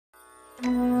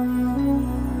അഭിമന്യരായ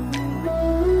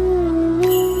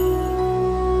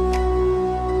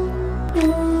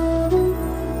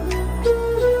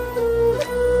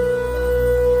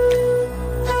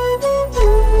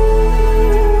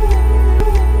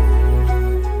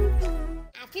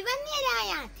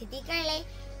അതിഥികളെ,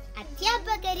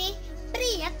 അധ്യാപകരെ,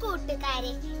 പ്രിയ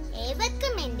കൂട്ടുകാരെ,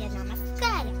 ഏവർക്കും എന്റെ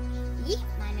നമസ്കാരം. ഈ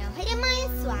മനോഹരമായ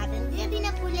സ്വാതന്ത്ര്യദിന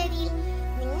പുലരിയിൽ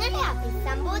നിങ്ങളെ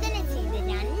അഭിസംബോധന ചെയ്ത്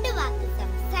 2 വാക്ക്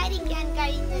സംസാരിക്കാൻ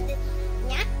കഴിഞ്ഞത്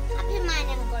ഞാൻ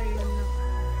അഭിമാനം കൊള്ളുന്നു.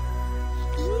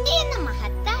 ഇന്ത്യ എന്ന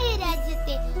മഹത്തായ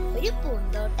രാജ്യത്തെ ഒരു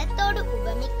പൂന്തോട്ടത്തോട്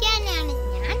ഉപമിക്കാനാണ്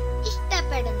ഞാൻ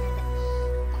ഇഷ്ടപ്പെടുന്നത്.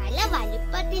 പല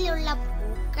വലുപ്പത്തിലുള്ള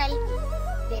പൂക്കൾ,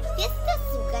 വ്യത്യസ്ത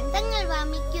സുഗന്ധങ്ങൾ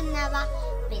വമിക്കുന്നവ,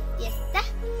 വ്യത്യസ്ത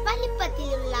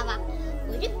വലിപ്പത്തിലുള്ളവ.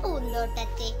 ഒരു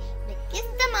പൂന്തോട്ടത്തെ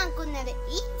വ്യത്യസ്തമാക്കുന്നത്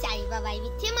ഈ ജൈവ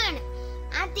വൈവിധ്യമാണ്.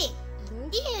 അതെ,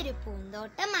 ഇന്ത്യ ഒരു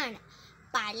പൂന്തോട്ടമാണ്.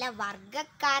 പല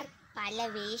വർഗക്കാർ, പല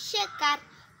വേഷക്കാർ,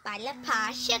 പല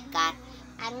ഭാഷക്കാർ,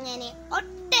 അങ്ങനെ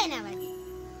ഒട്ടനവധി.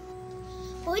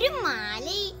 ഒരു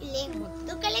മാലയിലെ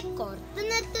മുത്തുകളെ കോർത്തു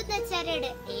നിർത്തുന്ന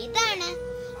ചരട് ഏതാണ്?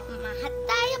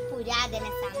 മഹത്തായ പുരാതന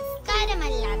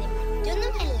സംസ്കാരമല്ലാതെ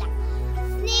മറ്റൊന്നുമല്ല.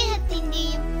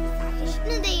 സ്നേഹത്തിന്റെയും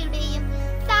സഹിഷ്ണുതയുടെയും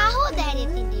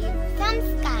സാഹോദര്യത്തിന്റെയും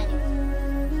സംസ്കാരം.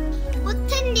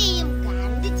 ബുദ്ധന്റെയും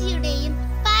ഗാന്ധിജിയുടെയും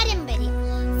പാരമ്പര്യം.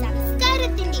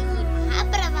 സംസ്കാരത്തിന്റെ ഈ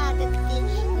മഹാപ്രവാഹത്തിൽ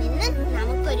നിന്ന്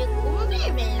നമുക്കൊരു കുമ്പിൾ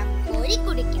വെള്ളം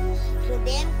കോരിക്കുടിക്കും.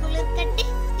 ഹൃദയം കുളിർക്കട്ടെ,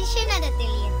 ദിശനത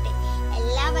തെളിയട്ടെ.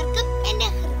 എല്ലാവർക്കും എന്റെ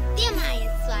ഹൃദ്യമായ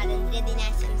സ്വാതന്ത്ര്യ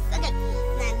ദിനാശംസകൾ.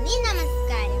 നന്ദി,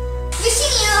 നമസ്കാരം.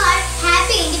 Wishing you a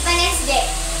happy Independence Day.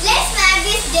 Let's mark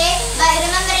this day by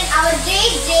remembering our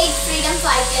great freedom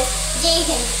fighters. Jai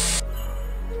Hind.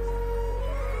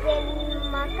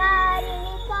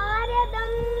 ജന്മകാരിണി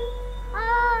ഭാരതം,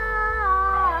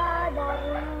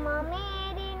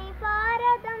 ധർമ്മമേദിനി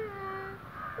ഭാരതം,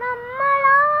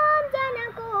 നമ്മളാം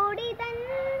ജനകൂടിതൻ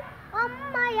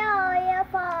അമ്മയായ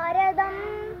ഭാരതം.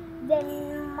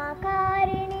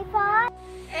 ജന്മകാരിണി ഭാരതം.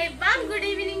 A warm good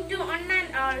evening to one and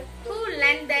all who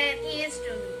lend their ears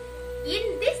to me. In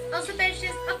this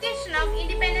auspicious occasion of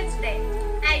Independence Day,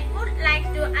 I would like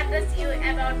to address you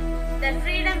about the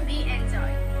freedom we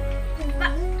enjoy.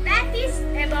 But that is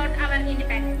about our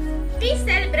independence. We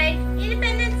celebrate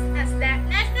independence as the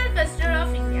national festival of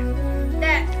India.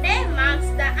 The day marks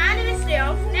the anniversary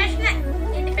of national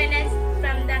independence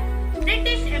from the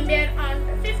British Empire on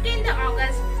 15th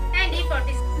August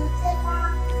 1946.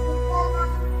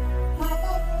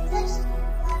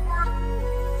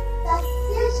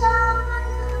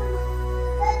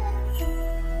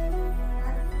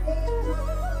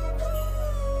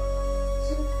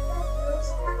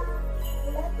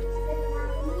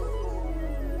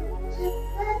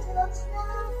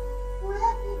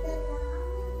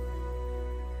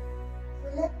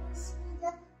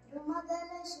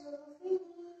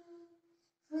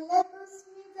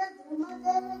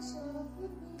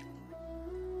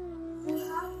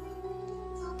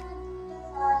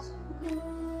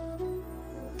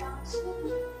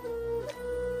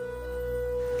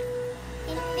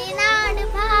 എന്റെ നാട്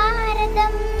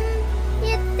ഭാരതം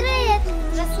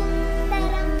എത്രയെത്ര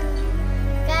സുന്ദരം,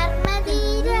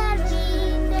 കർമ്മധീരർ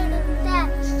വീണ്ടെടുത്ത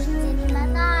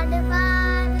ജന്മനാട്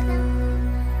ഭാരതം.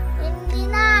 എന്റെ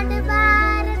നാട്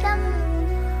ഭാരതം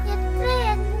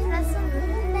എത്രയെത്ര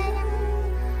സുന്ദരം,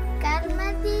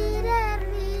 കർമ്മധീരർ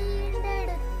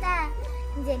വീണ്ടെടുത്ത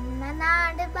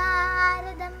ജന്മനാട്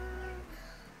ഭാരതം.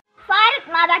 Bharat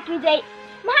Mata ki Jai.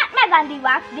 Mahatma Gandhi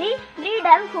was the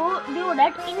leader who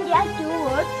led India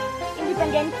towards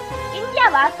independence. India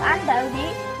was under the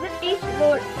British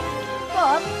rule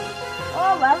for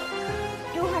over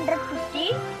 250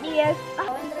 years.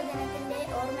 സ്വാതന്ത്ര്യദിനത്തിന്റെ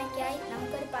ഓർമ്മയ്ക്കായി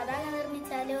നമുക്കൊരു പതാക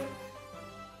നിർമ്മിച്ചാലോ?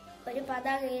 ഒരു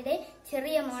പതാകയുടെ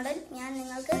ചെറിയ മോഡൽ ഞാൻ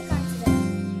നിങ്ങൾക്ക് കാണിച്ചു തരാം.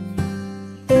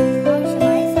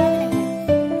 ആവശ്യമായ സാധനങ്ങൾ: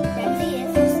 2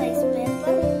 A4 സൈസ്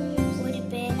പേപ്പർ, ഒരു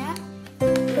പേന,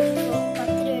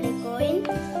 10 രൂപയുടെ കോയിൻ,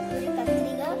 ഒരു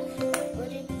കത്രിക,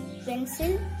 ഒരു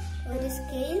പെൻസിൽ, ഒരു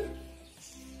സ്കെയിൽ,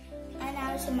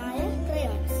 അതിനാവശ്യമായ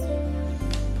ക്രയോൺസ്.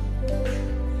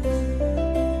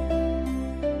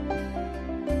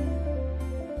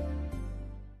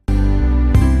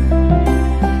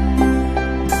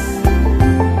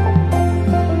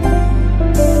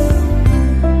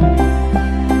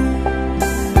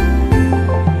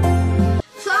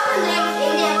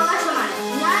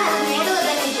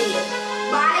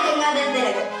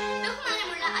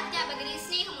 ബഹുമാനമുള്ള അധ്യാപകരെ,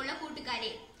 സ്നേഹമുള്ള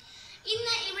കൂട്ടുകാരെ,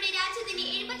 ഇന്ന് ഇവിടെ രാജ്യത്തിന്റെ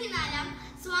 74ാം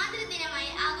സ്വാതന്ത്ര്യ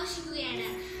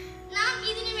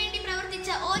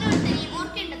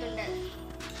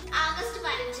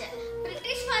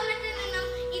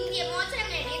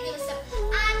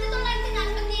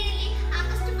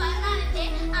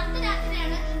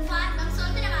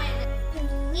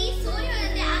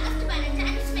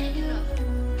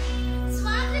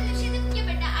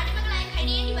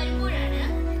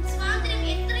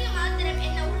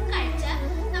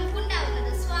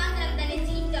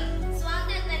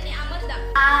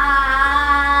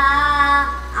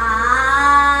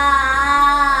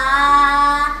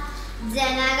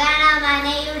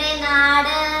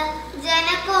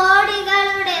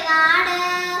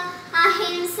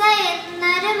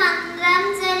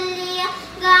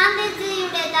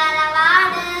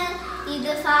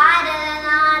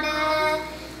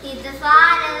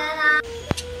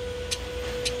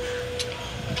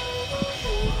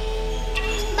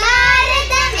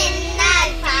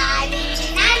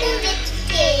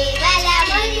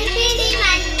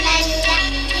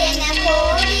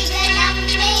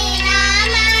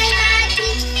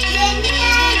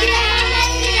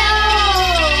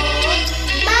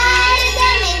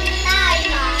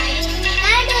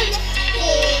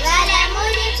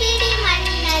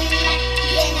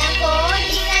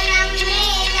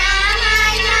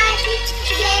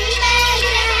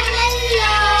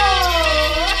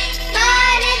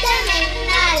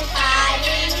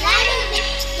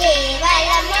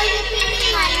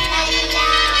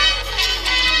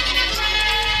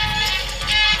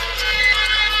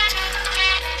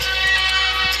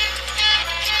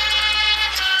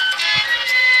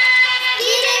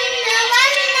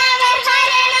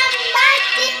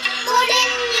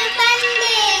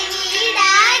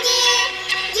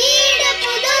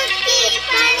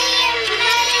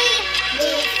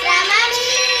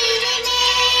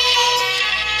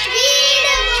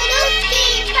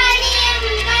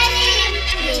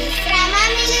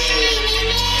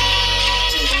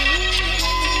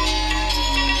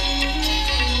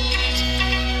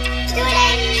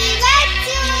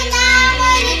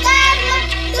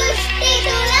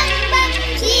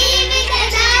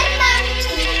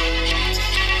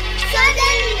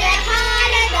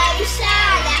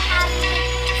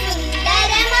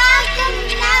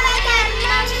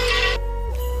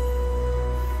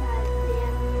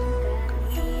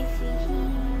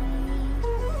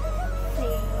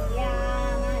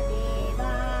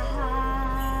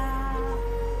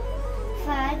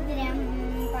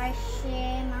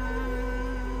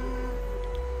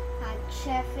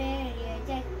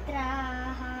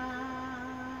अक्षफेर्यजत्राः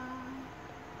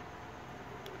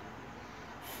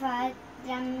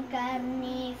भद्रं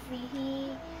कर्णेभिः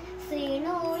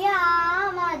शृणुयामदेवा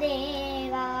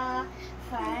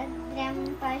भद्रं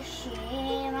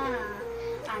पश्येम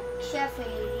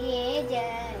अक्षफेर्यजत्रा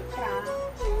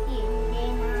എന്റെ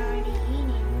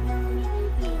നാടിനെന്നും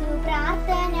ഇതു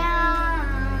പ്രാർത്ഥന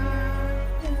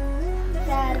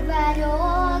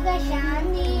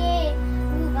സർവരോഗശാന്തിയെ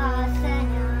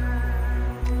ഉപാസന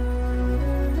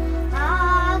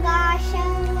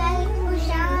ആകാശങ്ങൾക്കു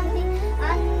ശാന്തി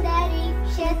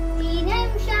അന്തരീക്ഷത്തിനും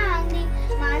ശാന്തി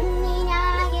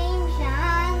മണ്ണിനാകെയും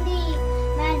ശാന്തി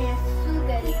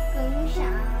മനസ്സുകൾക്കും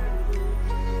ശാന്തി.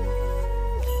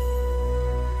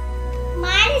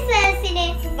 മാരിസരസിനെ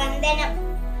വന്ദനം.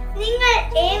 നിങ്ങൾ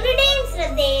എവിടെയും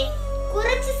ശ്രദ്ധയെ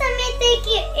കുറച്ചു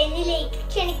സമയത്തേക്ക് എന്നിലേക്ക്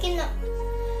ക്ഷണിക്കുന്നു.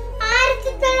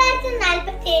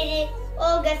 1947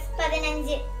 ഓഗസ്റ്റ്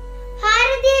 15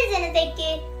 ഭാരതീയ ജനതയ്ക്ക്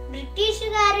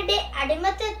ബ്രിട്ടീഷുകാരുടെ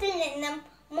അടിമത്തത്തിൽ നിന്നും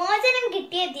മോചനം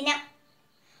കിട്ടിയ ദിനം.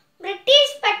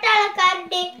 ബ്രിട്ടീഷ്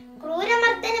പട്ടാളക്കാരുടെ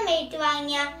ക്രൂരമർദ്ദനം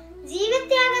ഏറ്റുവാങ്ങിയ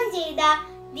ജീവത്യാഗം ചെയ്ത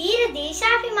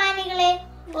ധീരദേശാഭിമാനികളെ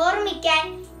ഓർമ്മിക്കാൻ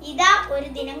ഇതാ ഒരു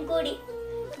ദിനം കൂടി.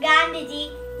 ഗാന്ധിജി,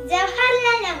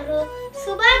 ജവഹർലാൽ നെഹ്റു,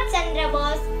 സുഭാഷ്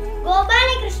ചന്ദ്രബോസ്,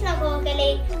 ഗോപാലകൃഷ്ണ ഗോഖലെ,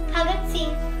 ഭഗത്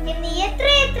സിംഗ് എന്നീ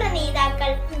എത്രയെത്ര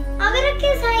നേതാക്കൾ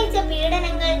അവരൊക്കെ സഹിച്ച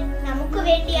പീഡനങ്ങൾ നമുക്ക്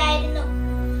വേണ്ടിയായിരുന്നു.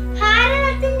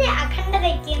 ഭാരതത്തിന്റെ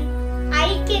അഖണ്ഡതയ്ക്കും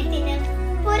ഐക്യത്തിനും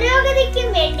പുരോഗതിക്കും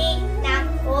വേണ്ടി നാം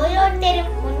ഓരോരുത്തരും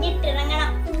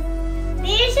മുന്നിട്ടിറങ്ങണം.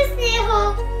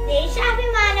 ദേശസ്നേഹവും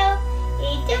ദേശാഭിമാനവും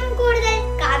ഏറ്റവും കൂടുതൽ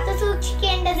കാത്തു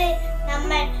സൂക്ഷിക്കേണ്ടത്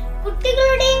നമ്മൾ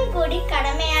കുട്ടികളുടെയും കൂടി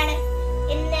കടമയാണ്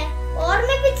എന്ന്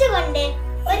ഓർമ്മിപ്പിച്ചുകൊണ്ട്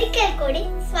ഒരിക്കൽ കൂടി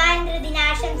സ്വാതന്ത്ര്യ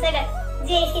ദിനാശംസകൾ.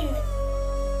 ജയ് ഹിന്ദ്.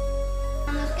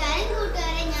 നമസ്കാരം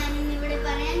കൂട്ടുകാരെ, ഞാൻ ഇന്നിവിടെ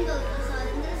പറയാൻ പോകുന്ന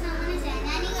സ്വാതന്ത്ര്യ സമര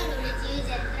സേനാനികളുടെ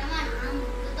ജീവചരിത്രമാണ്.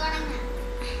 നമുക്ക് തുടങ്ങാം.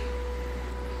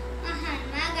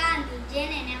 മഹാത്മാഗാന്ധി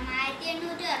ജനനം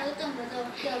 1869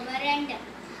 ഒക്ടോബർ 2.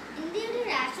 ഇന്ത്യയുടെ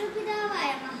രാഷ്ട്രപിതാവായ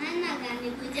മഹാത്മാഗാന്ധി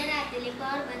ഗുജറാത്തിലെ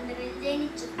പോർബന്ദറിൽ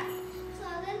ജനിച്ചു.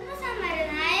 സ്വാതന്ത്ര്യ സമര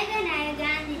നായകനായ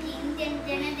ഗാന്ധിജി ഇന്ത്യൻ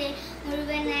ജനതയെ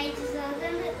മുഴുവൻ നയിച്ച്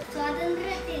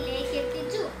സ്വാതന്ത്ര്യത്തിലേക്ക്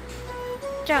എത്തിച്ചു.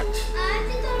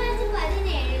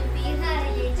 1917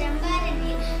 ബീഹാറിലെ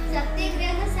ചമ്പാരനിൽ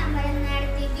സത്യാഗ്രഹ സമരം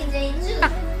നടത്തി വിജയിച്ചു.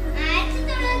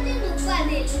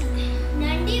 1930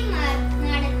 നണ്ടിമാർ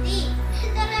നടത്തി.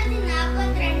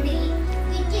 1942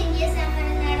 ക്വിറ്റ് ഇന്ത്യ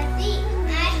സമരം നടത്തി.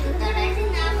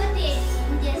 1947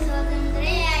 ഇന്ത്യ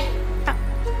സ്വതന്ത്രയായി.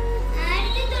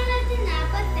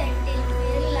 1948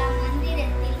 ബിർള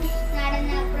മന്ദിരത്തിൽ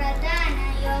നടന്ന പ്രധാന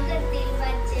യോഗത്തിൽ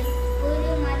വച്ച്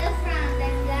ഒരു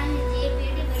മതഭ്രാന്തൻ ഗാന്ധിജിയെ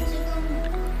പിടിപിടിച്ചു കൊന്നു.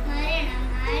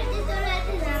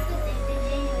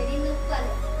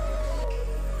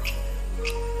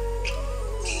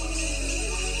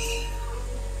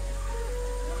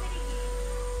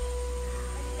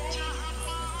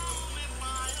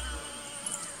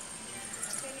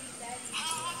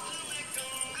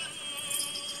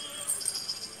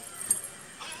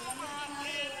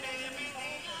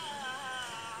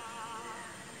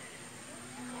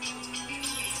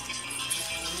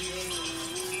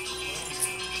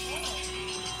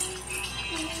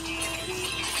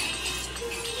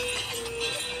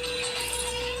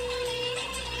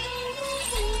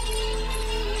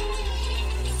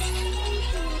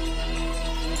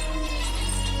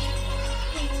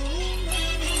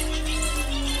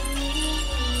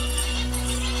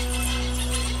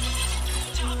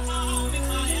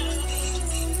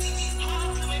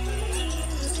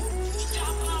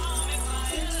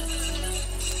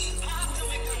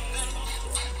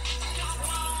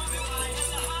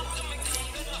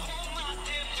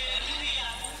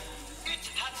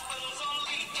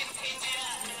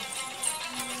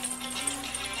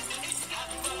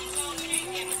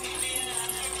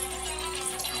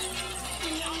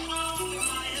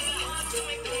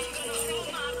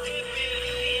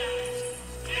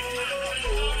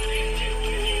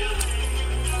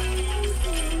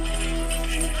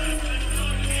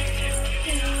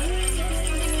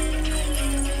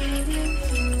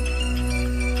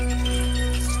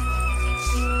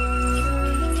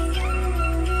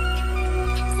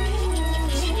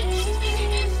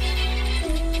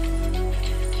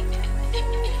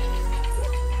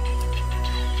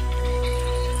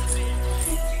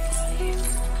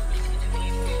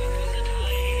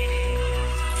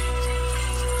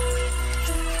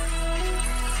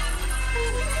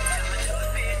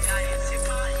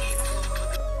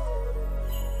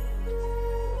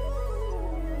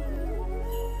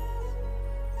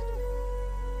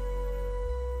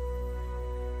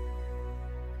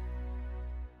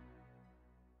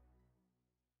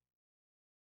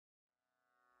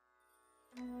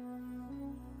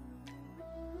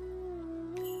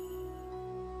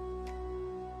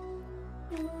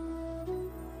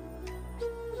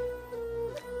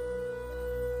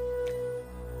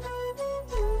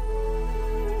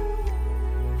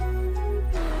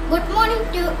 Good morning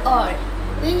to all.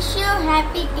 Wish you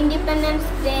happy Independence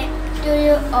Day to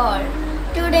you all.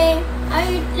 Today I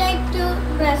would like to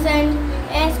present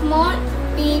a small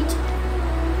speech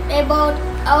about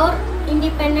our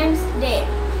Independence Day.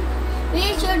 We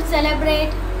should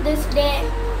celebrate this day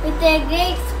with a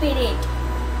great spirit.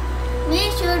 We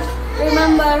should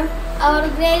remember our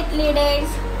great leaders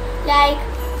like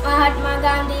Mahatma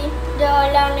Gandhi,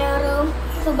 Jawaharlal Nehru,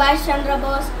 Subhash Chandra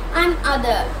Bose and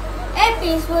others. A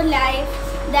peaceful life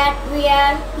that we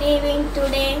are living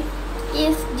today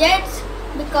is just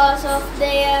because of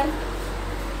their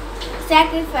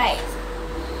sacrifice.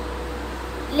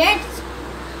 Let's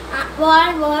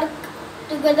all work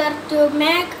together to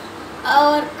make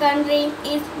our country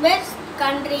is best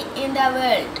country in the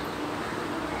world.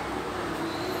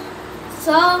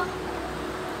 So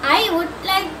I would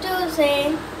like to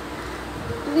say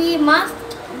we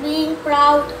must be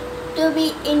proud to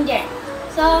be Indian.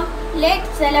 So let's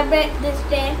celebrate this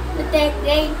day with a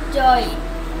great joy.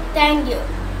 Thank you.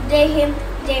 Jai Hind,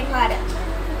 Jai Bharat.